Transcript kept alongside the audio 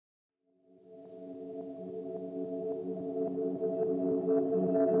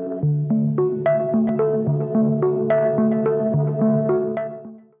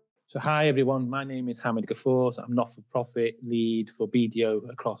So hi everyone, my name is Hamid Ghafour. I'm not-for-profit lead for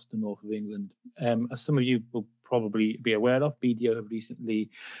BDO across the north of England. As some of you will probably be aware of, BDO have recently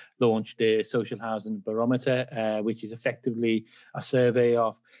launched their social housing barometer, which is effectively a survey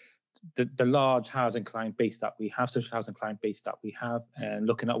of the large housing client base that we have, social housing client base that we have, and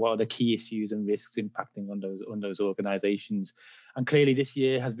looking at what are the key issues and risks impacting on those organisations. And clearly this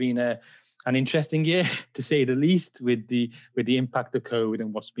year has been an interesting year, to say the least, with the impact of COVID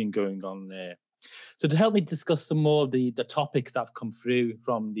and what's been going on there. So to help me discuss some more of the topics that have come through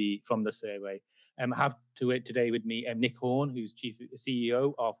from the survey, I have today with me Nick Horne, who's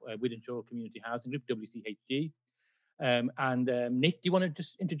CEO of Wythenshawe Community Housing Group, WCHG. Nick, do you want to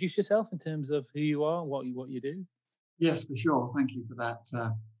just introduce yourself in terms of who you are, what you do? Yes, for sure. Thank you for that,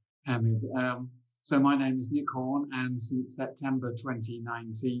 Hamid. So my name is Nick Horne, and since September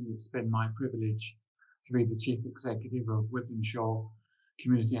 2019, it's been my privilege to be the Chief Executive of Wythenshawe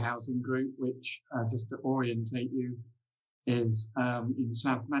Community Housing Group, which, just to orientate you, is in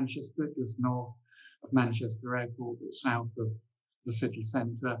South Manchester, just north of Manchester Airport, but south of the city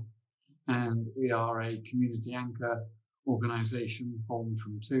centre. And we are a community anchor organisation formed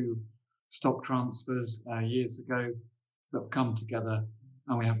from two stock transfers years ago that have come together,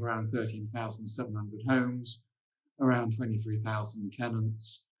 and we have around 13,700 homes, around 23,000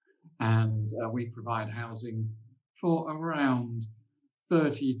 tenants, and we provide housing for around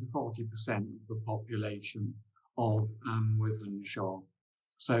 30 to 40% of the population of Wythenshawe.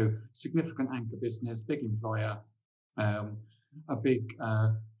 So significant anchor business, big employer, a big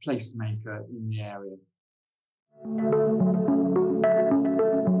placemaker in the area.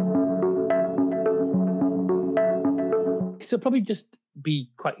 So probably just be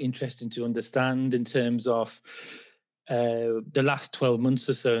quite interesting to understand in terms of the last 12 months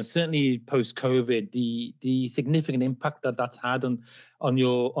or so, and certainly post-COVID, the significant impact that's had on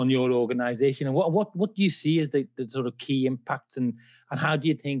your organisation, and what do you see as the sort of key impacts, and how do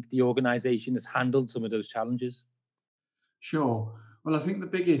you think the organisation has handled some of those challenges? Sure. Well, I think the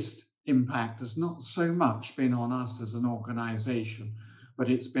biggest impact has not so much been on us as an organisation, but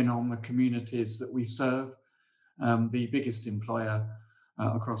it's been on the communities that we serve. The biggest employer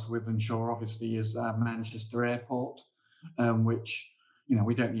across Wythenshawe, obviously, is Manchester Airport, which,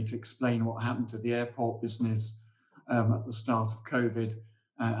 we don't need to explain what happened to the airport business at the start of COVID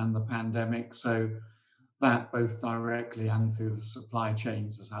and the pandemic. So that, both directly and through the supply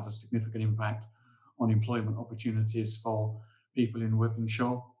chains, has had a significant impact on employment opportunities for people in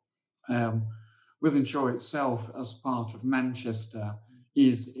Wythenshawe. Wythenshawe itself, as part of Manchester,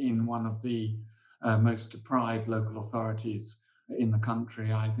 is in one of the most deprived local authorities in the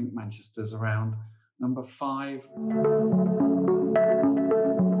country. I think Manchester's around number 5.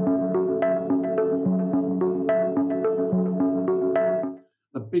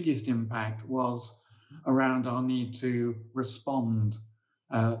 The biggest impact was around our need to respond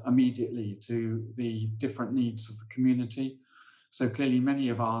immediately to the different needs of the community. So clearly many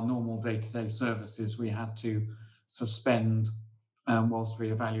of our normal day-to-day services we had to suspend whilst we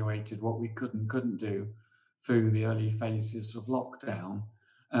evaluated what we could and couldn't do through the early phases of lockdown.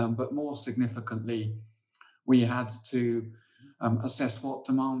 But more significantly, we had to assess what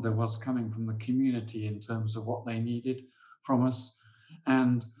demand there was coming from the community in terms of what they needed from us.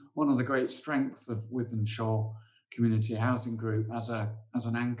 And one of the great strengths of Wythenshawe Community Housing Group as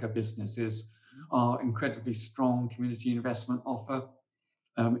an anchor business is our incredibly strong community investment offer.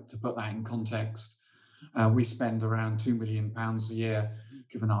 To put that in context, we spend around £2 million a year,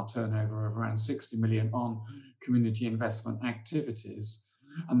 given our turnover of around 60 million, on community investment activities,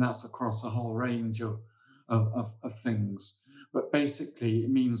 and that's across a whole range of things. But basically, it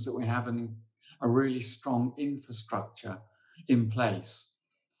means that we have a really strong infrastructure in place,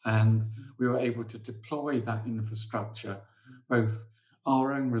 and we were able to deploy that infrastructure, both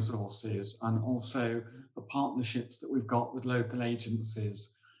our own resources and also the partnerships that we've got with local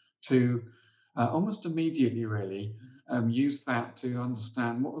agencies, to almost immediately really use that to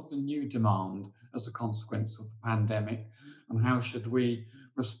understand what was the new demand as a consequence of the pandemic and how should we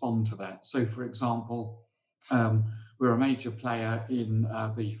respond to that. So, for example, we're a major player in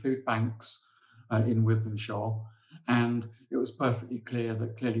the food banks in Wythenshawe, and it was perfectly clear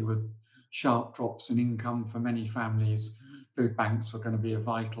that clearly with sharp drops in income for many families, food banks were going to be a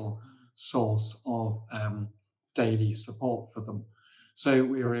vital source of daily support for them. So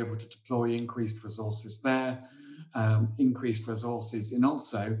we were able to deploy increased resources there, increased resources in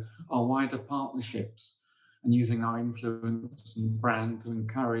also our wider partnerships, and using our influence and brand to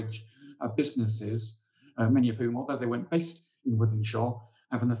encourage businesses, many of whom, although they weren't based in Wythenshawe,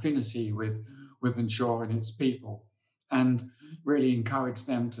 have an affinity with Wythenshawe and its people, and really encourage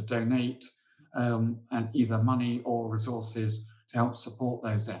them to donate and either money or resources to help support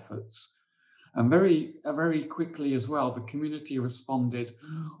those efforts. And very quickly as well, the community responded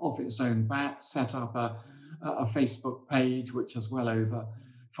off its own bat, set up a Facebook page, which has well over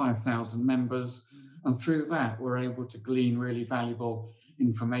 5,000 members. And through that, we're able to glean really valuable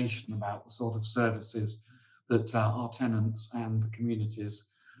information about the sort of services that our tenants and the communities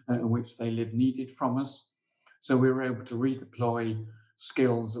in which they live needed from us. So we were able to redeploy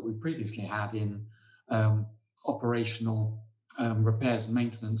skills that we previously had in operational repairs and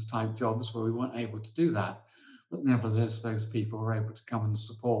maintenance type jobs where we weren't able to do that. But nevertheless, those people were able to come and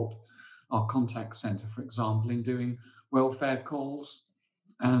support our contact centre, for example, in doing welfare calls.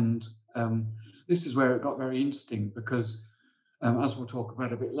 And this is where it got very interesting because, as we'll talk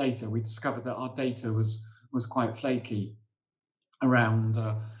about a bit later, we discovered that our data was quite flaky around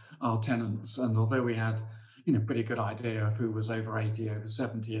our tenants. And although we had pretty good idea of who was over 80, over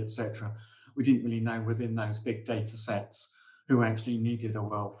 70, etc., we didn't really know within those big data sets who actually needed a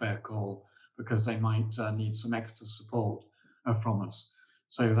welfare call because they might need some extra support from us.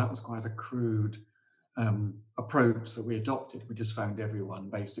 So that was quite a crude approach that we adopted. We just phoned everyone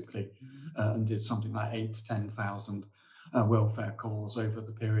basically and did something like 8,000 to 10,000 welfare calls over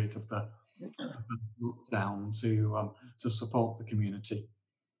the period of the lockdown to support the community.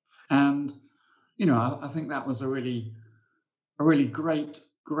 And I think that was a really great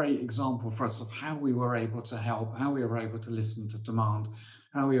example for us of how we were able to help, how we were able to listen to demand,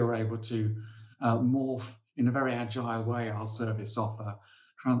 how we were able to morph in a very agile way our service offer,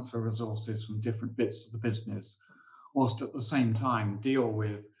 transfer resources from different bits of the business, whilst at the same time deal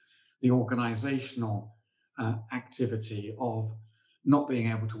with the organisational activity of not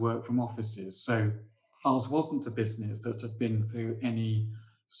being able to work from offices. So ours wasn't a business that had been through any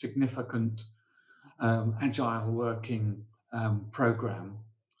significant agile working program.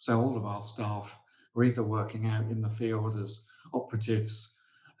 So all of our staff were either working out in the field as operatives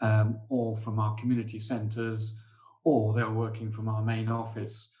or from our community centres, or they were working from our main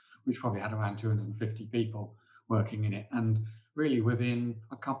office, which probably had around 250 people working in it. And really within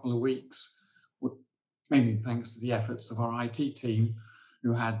a couple of weeks, mainly thanks to the efforts of our IT team,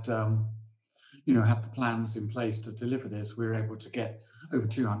 who had had the plans in place to deliver this, we were able to get over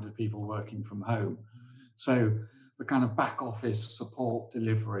 200 people working from home. So the kind of back office support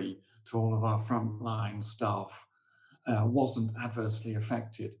delivery to all of our frontline staff wasn't adversely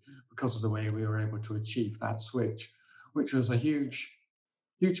affected because of the way we were able to achieve that switch, which was a huge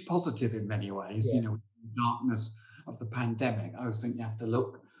positive in many ways. Yeah. The darkness of the pandemic, I always think you have to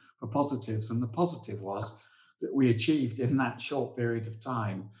look for positives, and the positive was that we achieved in that short period of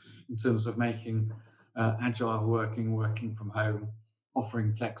time in terms of making agile working from home,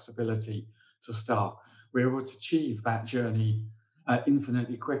 offering flexibility to staff. We were able to achieve that journey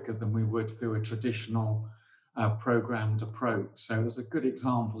infinitely quicker than we would through a traditional programmed approach. So it was a good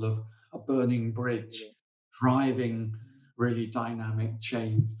example of a burning bridge driving really dynamic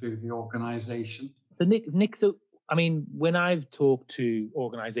change through the organisation. So Nick, so I mean, when I've talked to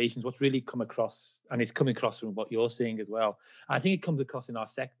organisations, what's really come across, and it's coming across from what you're saying as well, I think it comes across in our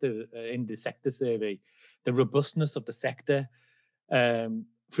sector, in the sector survey, the robustness of the sector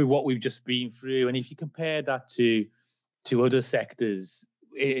through what we've just been through. And if you compare that to other sectors,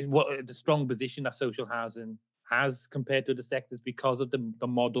 what the strong position that social housing has compared to other sectors because of the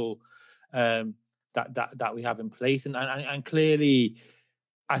model that we have in place, and clearly,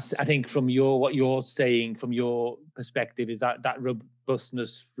 I think from what you're saying, from your perspective, is that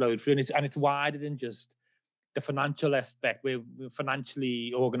robustness flowed through, and it's wider than just the financial aspect. Where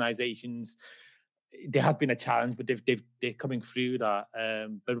financially, organisations, there has been a challenge, but they're coming through that.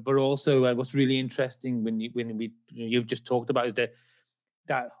 But also, what's really interesting when you've just talked about is that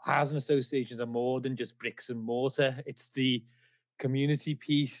housing associations are more than just bricks and mortar. It's the community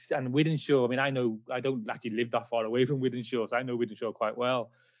piece. And Wythenshawe, I mean, I don't actually live that far away from Wythenshawe, so I know Wythenshawe quite well.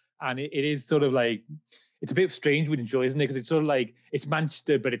 And it is sort of like, it's a bit strange, Wythenshawe, isn't it? Because it's sort of like, it's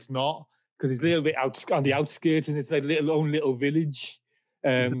Manchester, but it's not, because it's a little bit on the outskirts, and it's like own little village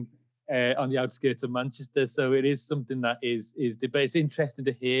on the outskirts of Manchester. So it is something that is but it's interesting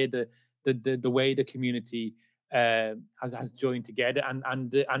to hear the way the community has joined together,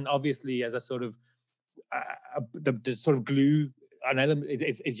 and obviously as a sort of the sort of glue, an element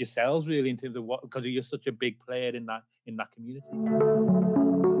is yourselves really, in terms of what, because you're such a big player in that community.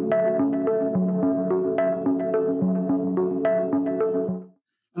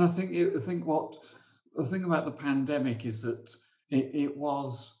 And I think what the thing about the pandemic is that it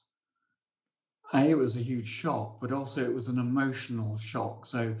was a huge shock, but also it was an emotional shock.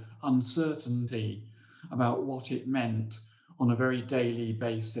 So uncertainty about what it meant on a very daily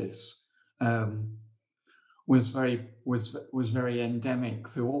basis was very endemic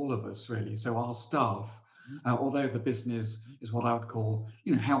through all of us, really. So our staff, although the business is what I would call,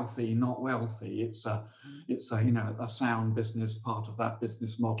 healthy, not wealthy, it's a sound business, part of that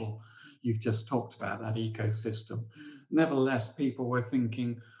business model you've just talked about, that ecosystem. Nevertheless, people were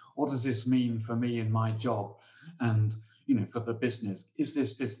thinking, what does this mean for me in my job? And, for the business, is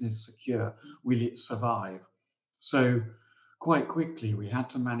this business secure? Will it survive? So quite quickly, we had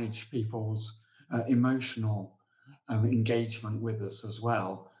to manage people's emotional engagement with us as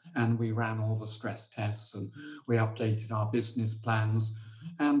well. And we ran all the stress tests and we updated our business plans.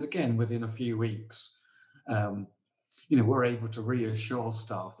 And again, within a few weeks, we're able to reassure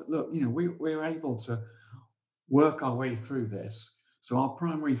staff that, look, we're able to work our way through this. So our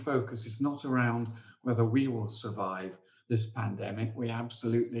primary focus is not around whether we will survive this pandemic. We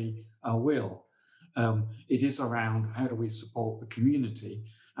absolutely will. It is around how do we support the community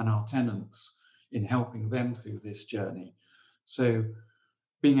and our tenants in helping them through this journey. So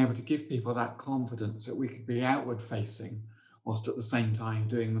being able to give people that confidence that we could be outward facing whilst at the same time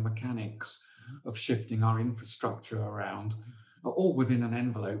doing the mechanics of shifting our infrastructure around, all within an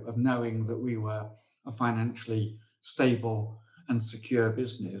envelope of knowing that we were a financially stable and secure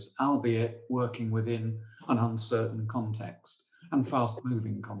business, albeit working within an uncertain context and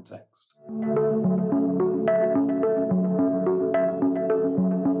fast-moving context.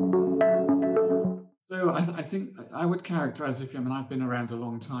 So I think I would characterize it, I've been around a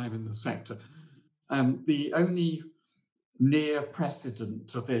long time in the sector. The only near precedent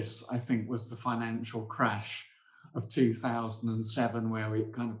to this, I think, was the financial crash of 2007, where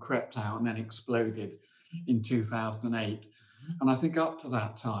it kind of crept out and then exploded in 2008. And I think up to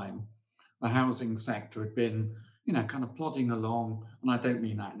that time, the housing sector had been, kind of plodding along. And I don't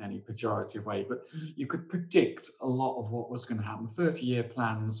mean that in any pejorative way, but you could predict a lot of what was going to happen. 30-year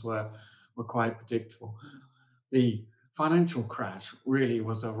plans were quite predictable. The financial crash really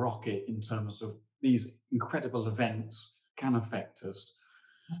was a rocket in terms of these incredible events can affect us.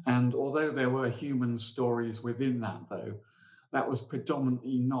 And although there were human stories within that, though, that was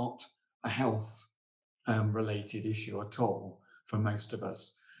predominantly not a health related issue at all for most of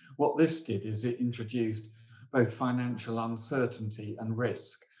us. What this did is it introduced both financial uncertainty and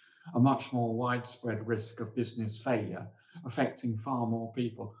risk, a much more widespread risk of business failure, affecting far more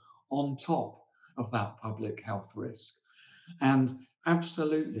people on top of that public health risk. And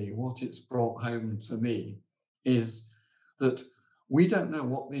absolutely what it's brought home to me is that we don't know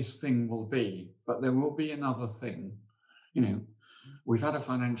what this thing will be, but there will be another thing. We've had a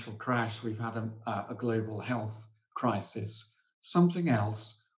financial crash, we've had a global health crisis. Something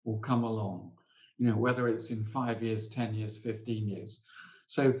else will come along, whether it's in 5 years, 10 years, 15 years.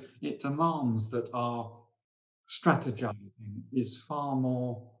 So it demands that our strategizing is far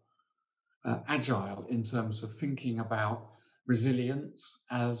more agile in terms of thinking about resilience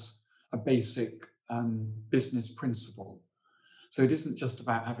as a basic business principle. So it isn't just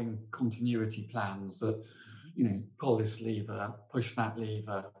about having continuity plans that, pull this lever, push that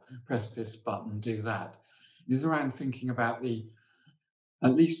lever, press this button, do that. It is around thinking about the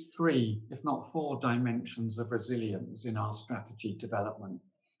at least 3, if not 4 dimensions of resilience in our strategy development.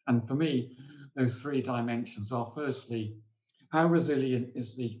 And for me, those 3 dimensions are firstly, how resilient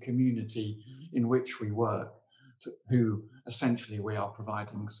is the community in which we work, who essentially we are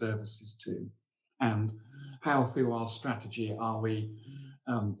providing services to, and how through our strategy are we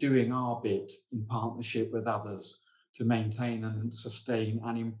doing our bit in partnership with others to maintain and sustain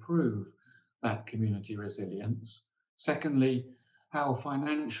and improve that community resilience. Secondly, how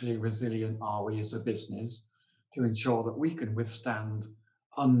financially resilient are we as a business to ensure that we can withstand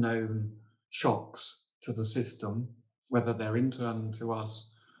unknown shocks to the system, whether they're internal to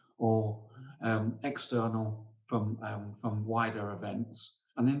us or external from wider events.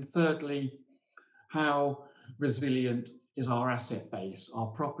 And then thirdly, how resilient is our asset base, our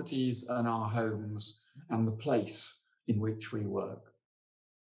properties and our homes and the place in which we work.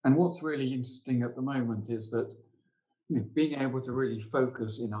 And what's really interesting at the moment is that being able to really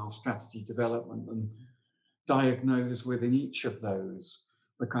focus in our strategy development and diagnose within each of those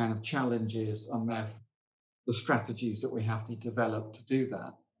the kind of challenges and the strategies that we have to develop to do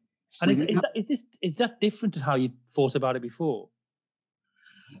that. And is that different to how you thought about it before?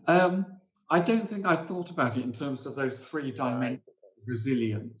 I don't think I thought about it in terms of those 3 dimensions of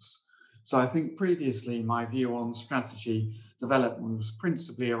resilience. So I think previously my view on strategy development was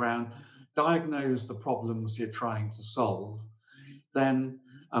principally around diagnose the problems you're trying to solve, then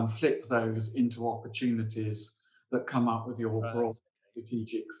flip those into opportunities that come up with your broad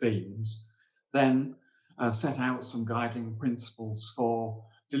strategic themes, then set out some guiding principles for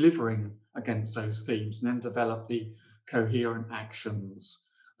delivering against those themes, and then develop the coherent actions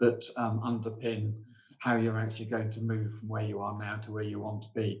that underpin how you're actually going to move from where you are now to where you want to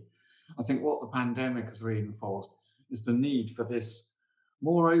be. I think what the pandemic has reinforced is the need for this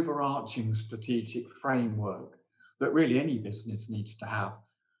more overarching strategic framework that really any business needs to have.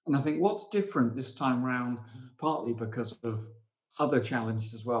 And I think what's different this time around, partly because of other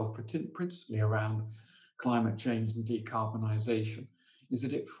challenges as well, principally around climate change and decarbonisation, is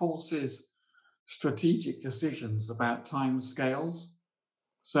that it forces strategic decisions about timescales.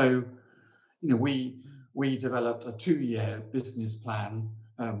 So, we developed a 2-year business plan,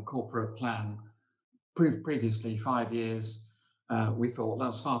 corporate plan, previously 5 years. We thought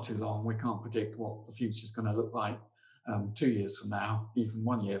that's far too long. We can't predict what the future is going to look like 2 years from now, even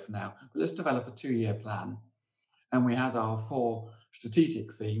 1 year from now. But let's develop a 2-year plan. And we had our 4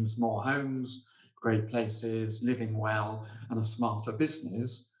 strategic themes: more homes, great places, living well, and a smarter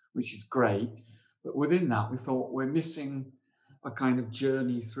business, which is great. But within that, we thought we're missing a kind of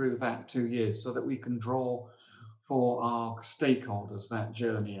journey through that 2 years so that we can draw for our stakeholders that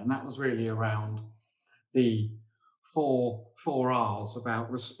journey. And that was really around the four R's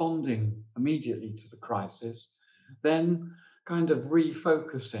about responding immediately to the crisis, then kind of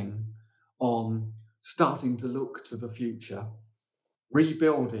refocusing on starting to look to the future,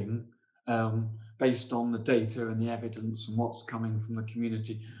 rebuilding based on the data and the evidence and what's coming from the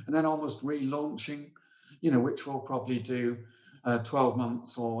community, and then almost relaunching, which we'll probably do 12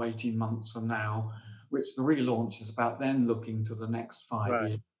 months or 18 months from now, which the relaunch is about then looking to the next 5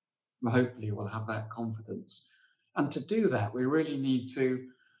 years. Well, hopefully we'll have that confidence. And to do that, we really need to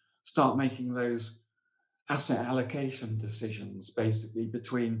start making those asset allocation decisions, basically,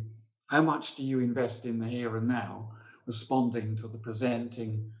 between how much do you invest in the here and now, responding to the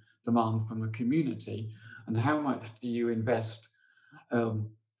presenting demand from the community, and how much do you invest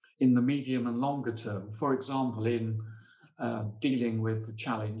in the medium and longer term, for example, in dealing with the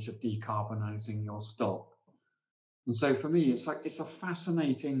challenge of decarbonising your stock. And so for me, it's a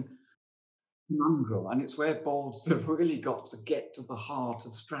fascinating conundrum, and it's where boards have really got to get to the heart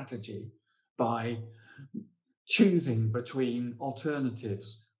of strategy by choosing between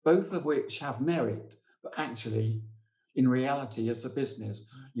alternatives, both of which have merit, but actually, in reality, as a business,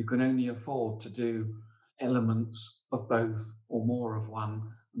 you can only afford to do elements of both or more of one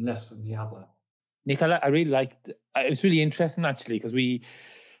and less than the other. Nick, I really liked it. It's really interesting, actually, because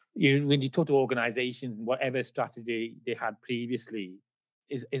when you talk to organizations, whatever strategy they had previously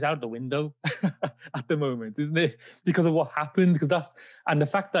is out the window at the moment, isn't it? Because of what happened. And the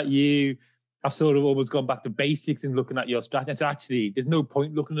fact that you have sort of almost gone back to basics in looking at your strategy. It's actually, there's no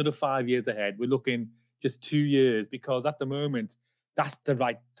point looking at the 5 years ahead. We're looking just 2 years, because at the moment, that's the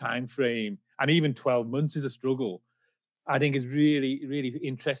right time frame. And even 12 months is a struggle. I think it's really, really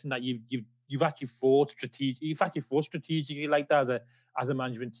interesting that you've actually thought strategically like that as a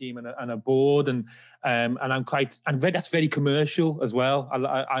management team and a board, and that's very commercial as well.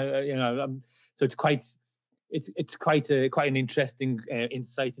 So it's quite an interesting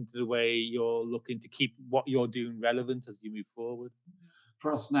insight into the way you're looking to keep what you're doing relevant as you move forward.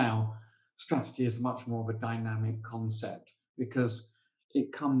 For us now, strategy is much more of a dynamic concept, because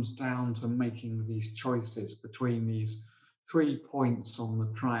it comes down to making these choices between these 3 points on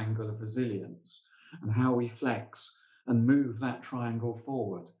the triangle of resilience, and how we flex and move that triangle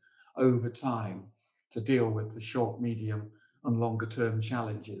forward over time to deal with the short, medium, and longer term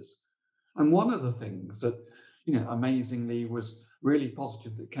challenges. And one of the things that, amazingly was really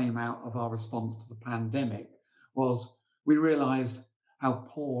positive that came out of our response to the pandemic was we realized how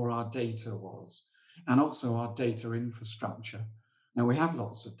poor our data was, and also our data infrastructure. Now, we have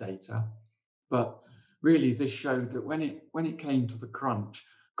lots of data, but really this showed that when it came to the crunch,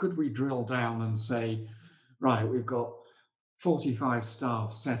 could we drill down and say, right, we've got 45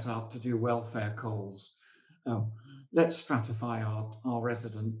 staff set up to do welfare calls. Let's stratify our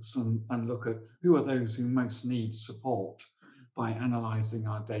residents and look at who are those who most need support by analysing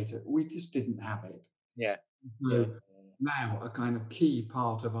our data. We just didn't have it. Yeah. So now a kind of key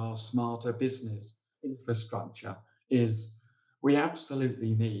part of our smarter business infrastructure is we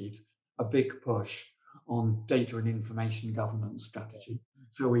absolutely need a big push on data and information governance strategy.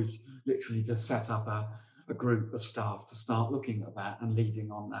 So we've literally just set up a group of staff to start looking at that and leading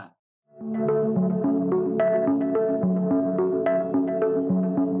on that.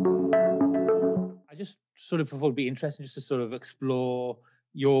 I just sort of thought it'd be interesting just to sort of explore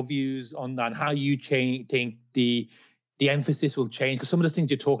your views on that and how you think the emphasis will change, because some of the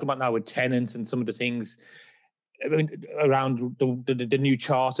things you're talking about now with tenants and some of the things around the new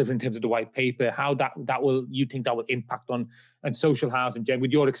charter in terms of the white paper, how you think that will impact on social housing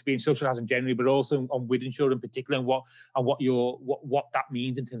with your experience, social housing generally, but also on Wythenshawe in particular, and what that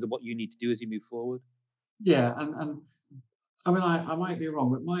means in terms of what you need to do as you move forward. Yeah, and I mean, I might be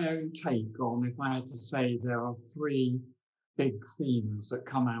wrong, but my own take on, if I had to say there are three big themes that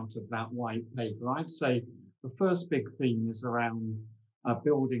come out of that white paper, I'd say the first big theme is around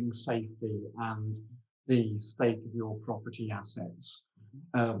building safety and the state of your property assets.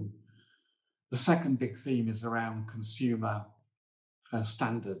 The second big theme is around consumer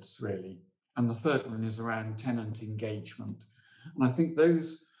standards, really. And the third one is around tenant engagement. And I think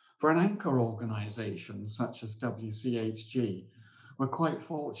those, for an anchor organisation such as WCHG, we're quite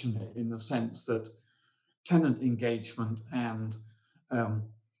fortunate in the sense that tenant engagement and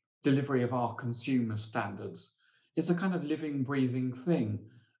delivery of our consumer standards is a kind of living, breathing thing.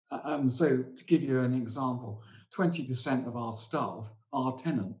 So to give you an example, 20% of our staff are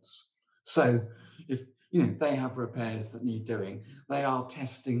tenants. So if they have repairs that need doing, they are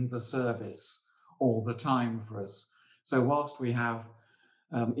testing the service all the time for us. So whilst we have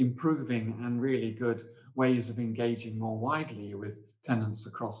improving and really good ways of engaging more widely with tenants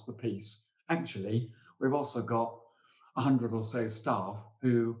across the piece, actually, we've also got 100 or so staff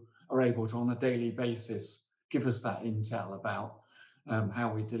who are able to, on a daily basis, give us that intel about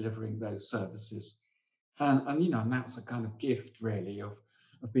how we're delivering those services. And that's a kind of gift, really, of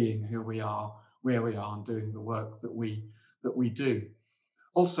being who we are, where we are, and doing the work that we do.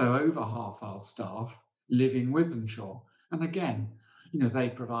 Also, over half our staff live in Wythenshawe. And again, they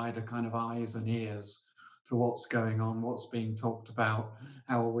provide a kind of eyes and ears to what's going on, what's being talked about,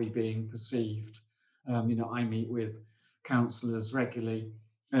 how are we being perceived. I meet with councillors regularly,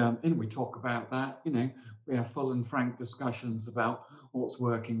 and we talk about that. We have full and frank discussions about what's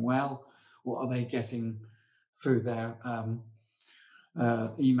working well, what are they getting through their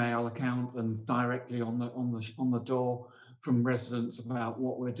email account and directly on the door from residents about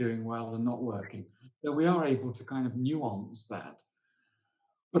what we're doing well and not working. So we are able to kind of nuance that.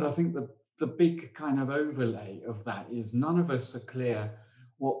 But I think the big kind of overlay of that is none of us are clear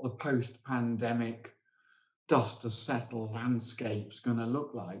what the post-pandemic dust to settle landscape's going to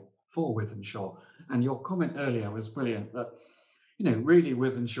look like for Wythenshawe. And your comment earlier was brilliant that, really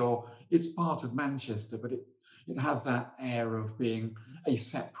Wythenshawe is part of Manchester, but it has that air of being a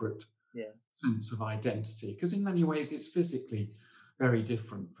separate sense of identity, because in many ways it's physically very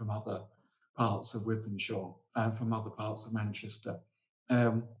different from other parts of Wythenshawe, from other parts of Manchester.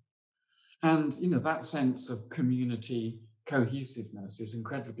 And that sense of community cohesiveness is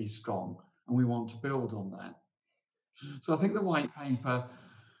incredibly strong, and we want to build on that. So I think the white paper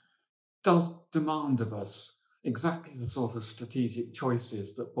does demand of us exactly the sort of strategic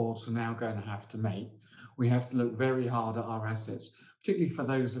choices that boards are now going to have to make. We have to look very hard at our assets, particularly for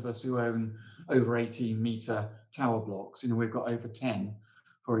those of us who own over 18-metre tower blocks. We've got over 10,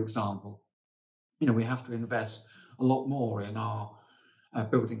 for example. We have to invest a lot more in our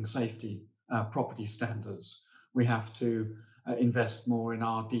building safety property standards. We have to invest more in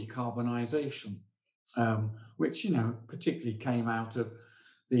our decarbonisation, which, particularly came out of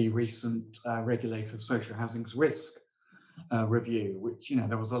the recent Regulator of Social Housing's risk review, which,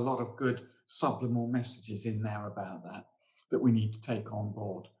 there was a lot of good subliminal messages in there about that we need to take on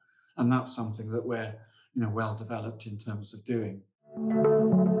board. And that's something that we're, well developed in terms of doing.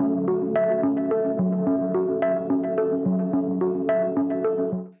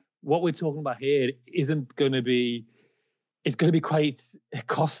 What we're talking about here isn't going to be, it's going to be quite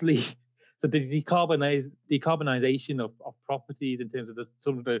costly. So the decarbonisation of properties in terms of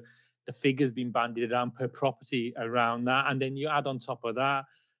some of the figures being bandied around per property around that, and then you add on top of that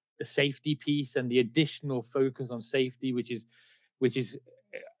the safety piece and the additional focus on safety, which is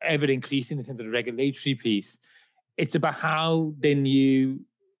ever increasing in terms of the regulatory piece. It's about how then you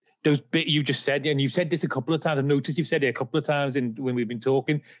just said, and you've said this a couple of times. I've noticed you've said it a couple of times when we've been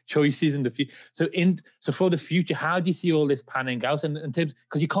talking choices in the future. So for the future, how do you see all this panning out? And in terms,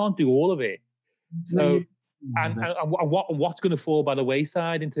 because you can't do all of it. So and what's going to fall by the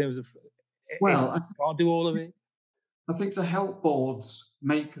wayside in terms of? Well, I can't do all of it. I think to help boards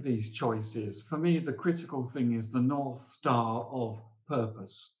make these choices, for me, the critical thing is the North Star of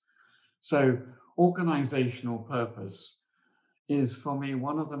purpose. So organisational purpose is, for me,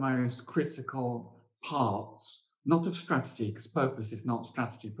 one of the most critical parts, not of strategy, because purpose is not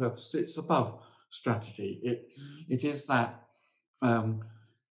strategy. Purpose sits above strategy. It is that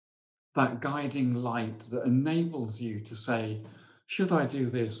guiding light that enables you to say, should I do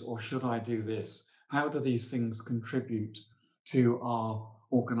this or should I do this? How do these things contribute to our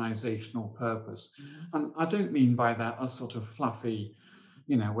organizational purpose. And I don't mean by that a sort of fluffy,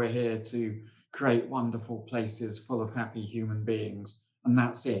 we're here to create wonderful places full of happy human beings, and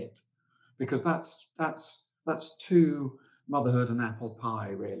that's it. Because that's too motherhood and apple pie,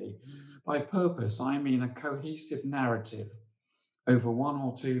 really. By purpose, I mean a cohesive narrative over 1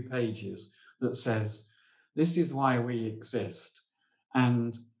 or 2 pages that says, this is why we exist.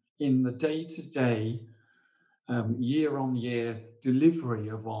 And in the day-to-day, year-on-year delivery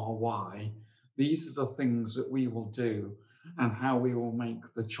of our why, these are the things that we will do and how we will make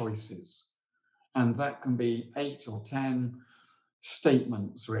the choices. And that can be 8 or 10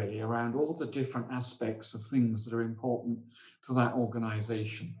 statements, really, around all the different aspects of things that are important to that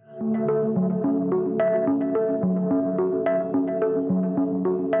organization.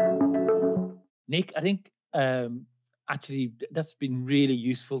 Nick, I think actually that's been really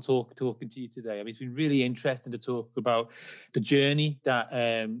useful talking to you today. I mean, it's been really interesting to talk about the journey that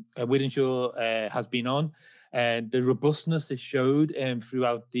Wythenshawe has been on, and the robustness it showed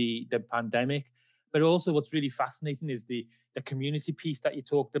throughout the pandemic. But also, what's really fascinating is the community piece that you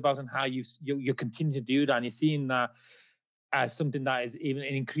talked about, and how you continue to do that, and you're seeing that as something that is even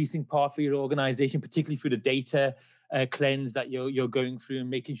an increasing part for your organization, particularly through the data cleanse that you're going through, and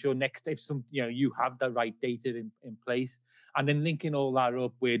making sure next if you have the right data in place, and then linking all that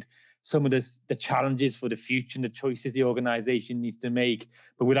up with some of the challenges for the future and the choices the organization needs to make,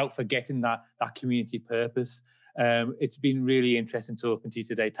 but without forgetting that community purpose. It's been really interesting talking to you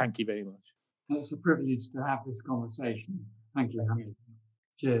today. Thank you very much. It's a privilege to have this conversation. Thank you, Hamid.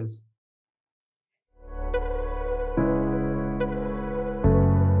 Cheers.